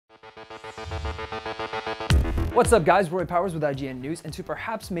What's up guys, Roy Powers with IGN-News, and to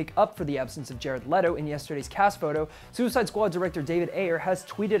perhaps make up for the absence of Jared Leto in yesterday's cast photo, Suicide Squad director David Ayer has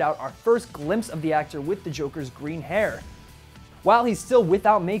tweeted out our first glimpse of the actor with the Joker's green hair. While he's still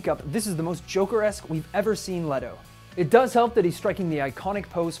without makeup, this is the most Joker-esque we've ever seen Leto. It does help that he's striking the iconic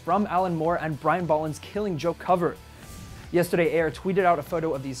pose from Alan Moore and Brian Bolland's Killing Joke cover. Yesterday, Ayer tweeted out a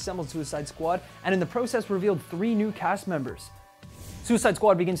photo of the assembled Suicide Squad and in the process revealed 3 new cast members. Suicide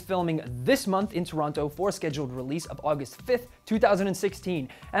Squad begins filming this month in Toronto for a scheduled release of August 5th, 2016.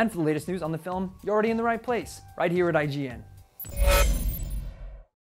 And for the latest news on the film, you're already in the right place, right here at IGN.